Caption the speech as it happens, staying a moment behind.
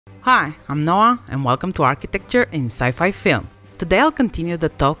Hi, I'm Noah and welcome to Architecture in Sci-Fi Film. Today I'll continue the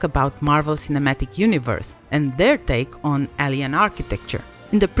talk about Marvel Cinematic Universe and their take on alien architecture.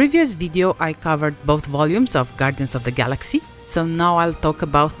 In the previous video I covered both volumes of Guardians of the Galaxy, so now I'll talk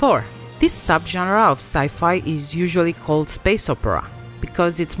about Thor. This subgenre of sci-fi is usually called space opera,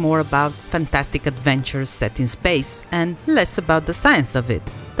 because it's more about fantastic adventures set in space and less about the science of it.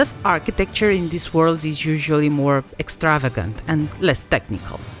 Thus, architecture in these worlds is usually more extravagant and less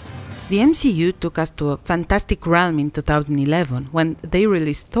technical. The MCU took us to a fantastic realm in 2011 when they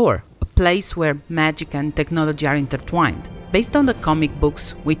released Thor, a place where magic and technology are intertwined. Based on the comic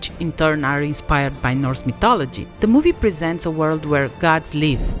books, which in turn are inspired by Norse mythology, the movie presents a world where gods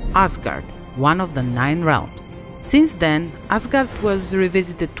live, Asgard, one of the 9 realms. Since then, Asgard was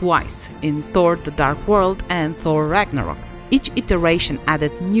revisited twice, in Thor the Dark World and Thor Ragnarok. Each iteration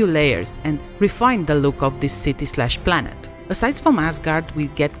added new layers and refined the look of this city/planet. Aside from Asgard, we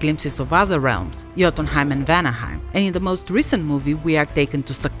get glimpses of other realms, Jotunheim and Vanaheim, and in the most recent movie we are taken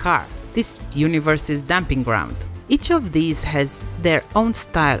to Sakaar, this universe's dumping ground. Each of these has their own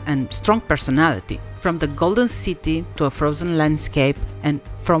style and strong personality, from the Golden City to a frozen landscape and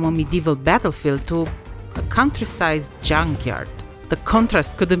from a medieval battlefield to a country-sized junkyard. The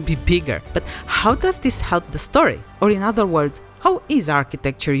contrast couldn't be bigger, but how does this help the story? Or in other words, how is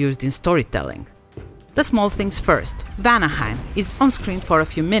architecture used in storytelling? The small things first. Vanaheim is on screen for a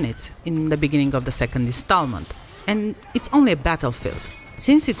few minutes in the beginning of the second installment, and it's only a battlefield.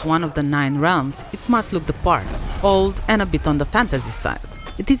 Since it's one of the 9 realms, it must look the part, old and a bit on the fantasy side.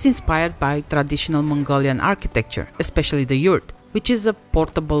 It is inspired by traditional Mongolian architecture, especially the yurt, which is a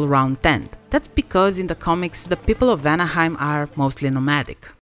portable round tent. That's because in the comics the people of Vanaheim are mostly nomadic.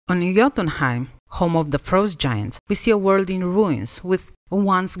 On Jotunheim, home of the Frost Giants, we see a world in ruins with a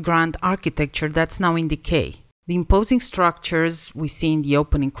once grand architecture that's now in decay. The imposing structures we see in the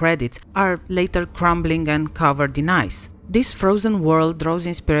opening credits are later crumbling and covered in ice. This frozen world draws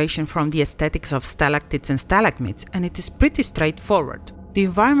inspiration from the aesthetics of stalactites and stalagmites, and it is pretty straightforward. The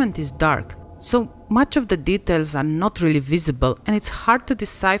environment is dark, so much of the details are not really visible, and it's hard to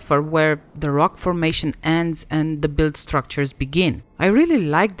decipher where the rock formation ends and the build structures begin. I really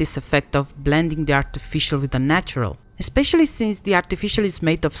like this effect of blending the artificial with the natural, especially since the artificial is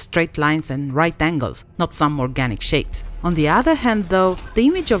made of straight lines and right angles, not some organic shapes. On the other hand though, the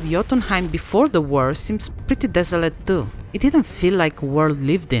image of Jotunheim before the war seems pretty desolate too. It didn't feel like a world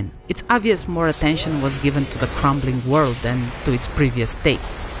lived in. It's obvious more attention was given to the crumbling world than to its previous state.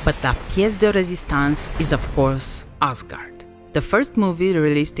 But the pièce de résistance is of course Asgard. The first movie,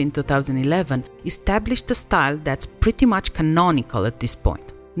 released in 2011, established a style that's pretty much canonical at this point.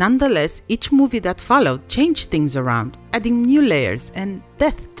 Nonetheless, each movie that followed changed things around, adding new layers and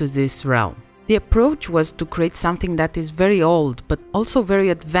depth to this realm. The approach was to create something that is very old but also very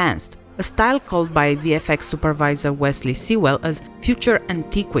advanced, a style called by VFX supervisor Wesley Sewell as future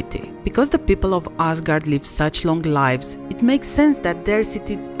antiquity. Because the people of Asgard live such long lives, it makes sense that their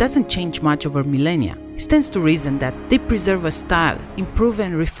city doesn't change much over millennia. It stands to reason that they preserve a style, improve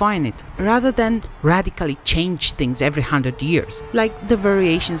and refine it, rather than radically change things every 100 years, like the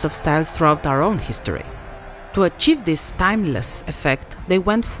variations of styles throughout our own history. To achieve this timeless effect, they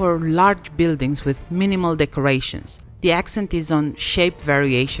went for large buildings with minimal decorations. The accent is on shape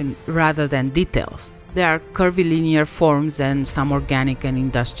variation rather than details. There are curvilinear forms and some organic and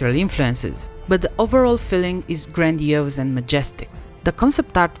industrial influences, but the overall feeling is grandiose and majestic. The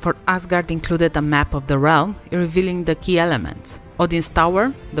concept art for Asgard included a map of the realm, revealing the key elements: Odin's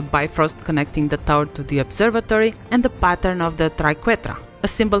Tower, the Bifrost connecting the tower to the observatory, and the pattern of the triquetra, a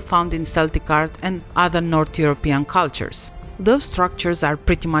symbol found in Celtic art and other North European cultures. Those structures are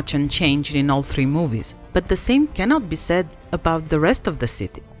pretty much unchanged in all 3 movies, but the same cannot be said about the rest of the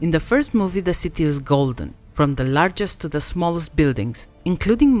city. In the first movie, the city is golden, from the largest to the smallest buildings,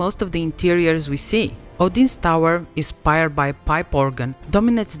 including most of the interiors we see. Odin's Tower, inspired by a pipe organ,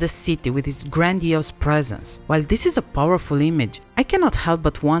 dominates the city with its grandiose presence. While this is a powerful image, I cannot help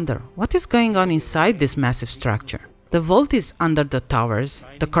but wonder what is going on inside this massive structure. The vault is under the towers,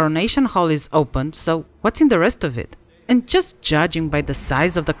 the coronation hall is open, so what's in the rest of it? And just judging by the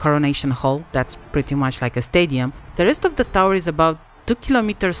size of the coronation hall, that's pretty much like a stadium, the rest of the tower is about 2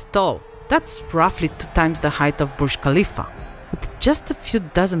 kilometers tall. That's roughly 2 times the height of Burj Khalifa, with just a few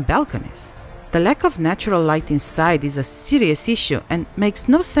dozen balconies. The lack of natural light inside is a serious issue and makes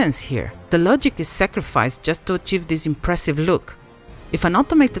no sense here. The logic is sacrificed just to achieve this impressive look. If an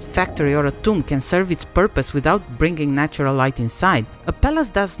automated factory or a tomb can serve its purpose without bringing natural light inside, a palace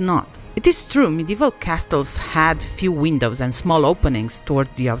does not. It is true, medieval castles had few windows and small openings toward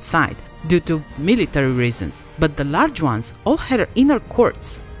the outside, due to military reasons, but the large ones all had inner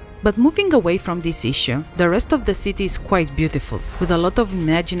courts. But moving away from this issue, the rest of the city is quite beautiful, with a lot of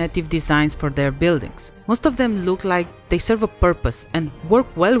imaginative designs for their buildings. Most of them look like they serve a purpose and work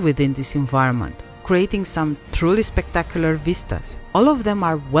well within this environment, creating some truly spectacular vistas. All of them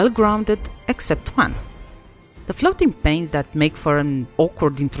are well grounded except one. The floating panes that make for an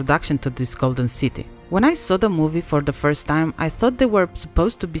awkward introduction to this golden city. When I saw the movie for the first time, I thought they were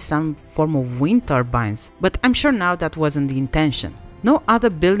supposed to be some form of wind turbines, but I'm sure now that wasn't the intention. No other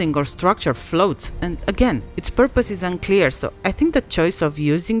building or structure floats, and again, its purpose is unclear, so I think the choice of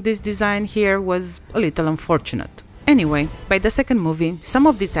using this design here was a little unfortunate. Anyway, by the second movie, some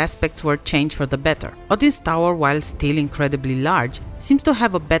of these aspects were changed for the better. Odin's Tower, while still incredibly large, seems to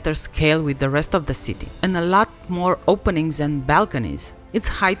have a better scale with the rest of the city, and a lot more openings and balconies. Its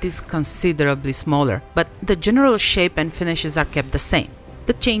height is considerably smaller, but the general shape and finishes are kept the same.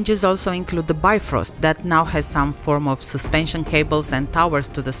 The changes also include the Bifrost that now has some form of suspension cables and towers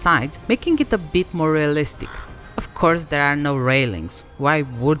to the sides, making it a bit more realistic. Of course, there are no railings. Why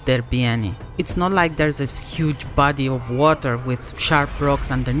would there be any? It's not like there's a huge body of water with sharp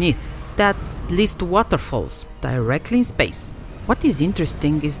rocks underneath. That leads to waterfalls directly in space. What is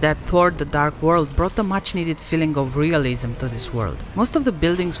interesting is that Thor: The Dark World brought a much needed feeling of realism to this world. Most of the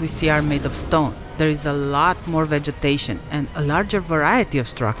buildings we see are made of stone. There is a lot more vegetation and a larger variety of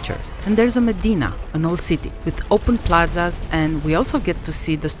structures. And there's a Medina, an old city, with open plazas, and we also get to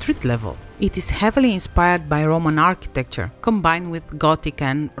see the street level. It is heavily inspired by Roman architecture, combined with Gothic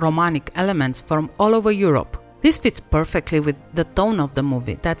and Romanic elements from all over Europe. This fits perfectly with the tone of the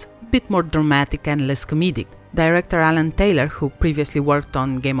movie, that's a bit more dramatic and less comedic. Director Alan Taylor, who previously worked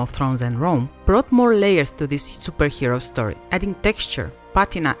on Game of Thrones and Rome, brought more layers to this superhero story, adding texture,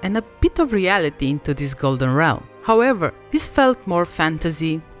 patina and a bit of reality into this golden realm. However, this felt more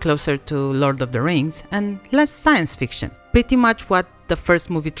fantasy, closer to Lord of the Rings, and less science fiction, pretty much what the first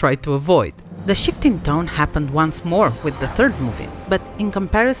movie tried to avoid. The shift in tone happened once more with the third movie, but in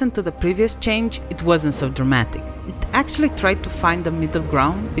comparison to the previous change, it wasn't so dramatic. It actually tried to find the middle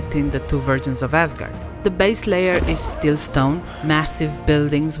ground between the two versions of Asgard. The base layer is still stone, massive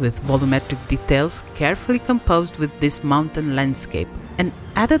buildings with volumetric details carefully composed with this mountain landscape, and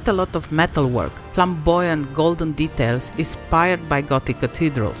added a lot of metalwork, flamboyant golden details inspired by Gothic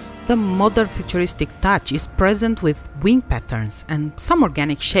cathedrals. The modern futuristic touch is present with wing patterns and some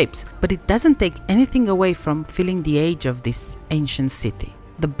organic shapes, but it doesn't take anything away from feeling the age of this ancient city.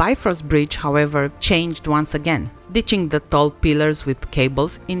 The Bifrost Bridge, however, changed once again, ditching the tall pillars with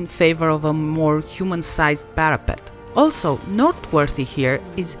cables in favor of a more human-sized parapet. Also noteworthy here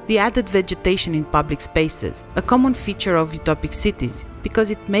is the added vegetation in public spaces, a common feature of utopic cities, because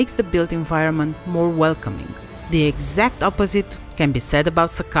it makes the built environment more welcoming. The exact opposite can be said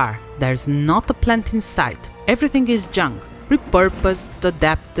about Sakaar. There's not a plant in sight. Everything is junk, repurposed,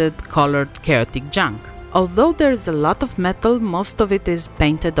 adapted, colored, chaotic junk. Although there is a lot of metal, most of it is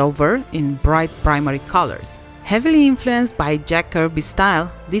painted over in bright primary colors. Heavily influenced by Jack Kirby's style,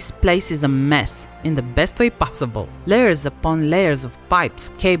 this place is a mess, in the best way possible. Layers upon layers of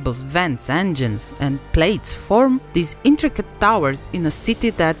pipes, cables, vents, engines, and plates form these intricate towers in a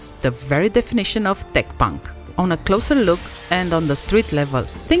city that's the very definition of tech punk. On a closer look and on the street level,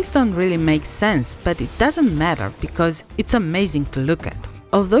 things don't really make sense, but it doesn't matter because it's amazing to look at.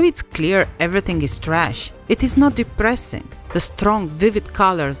 Although it's clear everything is trash, it is not depressing. The strong, vivid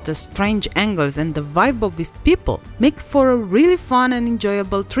colors, the strange angles, and the vibe of these people make for a really fun and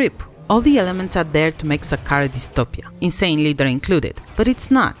enjoyable trip. All the elements are there to make Sakaar a dystopia, insane leader included, but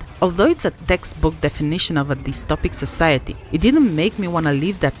it's not. Although it's a textbook definition of a dystopic society, it didn't make me want to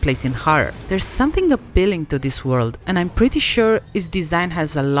leave that place in horror. There's something appealing to this world, and I'm pretty sure its design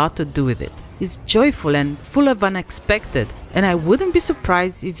has a lot to do with it. It's joyful and full of unexpected, and I wouldn't be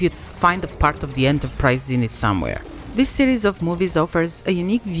surprised if you'd find a part of the Enterprise in it somewhere. This series of movies offers a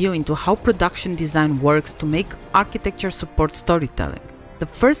unique view into how production design works to make architecture support storytelling. The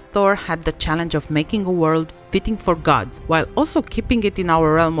first Thor had the challenge of making a world fitting for gods, while also keeping it in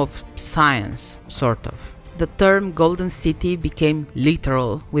our realm of science, sort of. The term Golden City became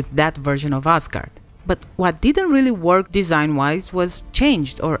literal with that version of Asgard. But what didn't really work design-wise was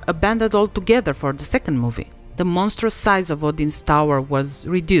changed or abandoned altogether for the second movie. The monstrous size of Odin's Tower was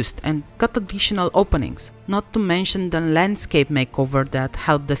reduced and got additional openings, not to mention the landscape makeover that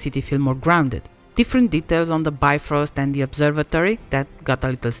helped the city feel more grounded. Different details on the Bifrost and the observatory that got a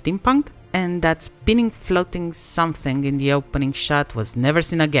little steampunked, and that spinning floating something in the opening shot was never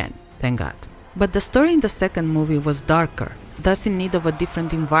seen again, thank God. But the story in the second movie was darker, thus in need of a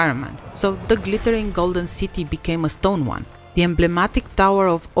different environment, so the glittering golden city became a stone one. The emblematic Tower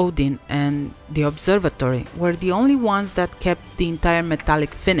of Odin and the observatory were the only ones that kept the entire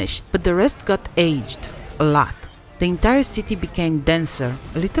metallic finish, but the rest got aged a lot. The entire city became denser,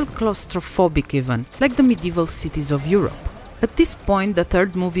 a little claustrophobic even, like the medieval cities of Europe. At this point, the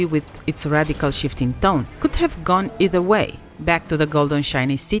third movie with its radical shift in tone could have gone either way, back to the golden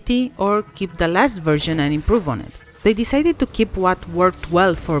shiny city or keep the last version and improve on it. They decided to keep what worked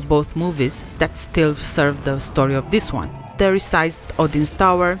well for both movies that still served the story of this one. The resized Odin's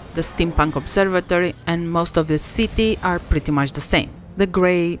Tower, the steampunk observatory, and most of the city are pretty much the same. The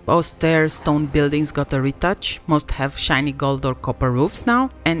grey, austere stone buildings got a retouch, most have shiny gold or copper roofs now,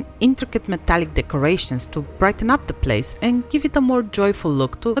 and intricate metallic decorations to brighten up the place and give it a more joyful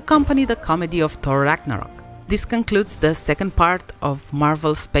look to accompany the comedy of Thor Ragnarok. This concludes the second part of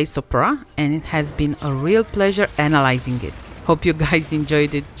Marvel's space opera, and it has been a real pleasure analyzing it. Hope you guys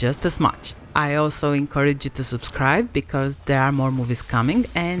enjoyed it just as much. I also encourage you to subscribe because there are more movies coming,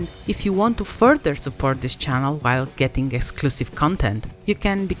 and if you want to further support this channel while getting exclusive content, you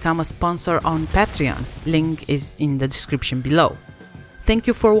can become a sponsor on Patreon. Link is in the description below. Thank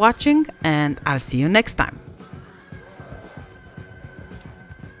you for watching, and I'll see you next time.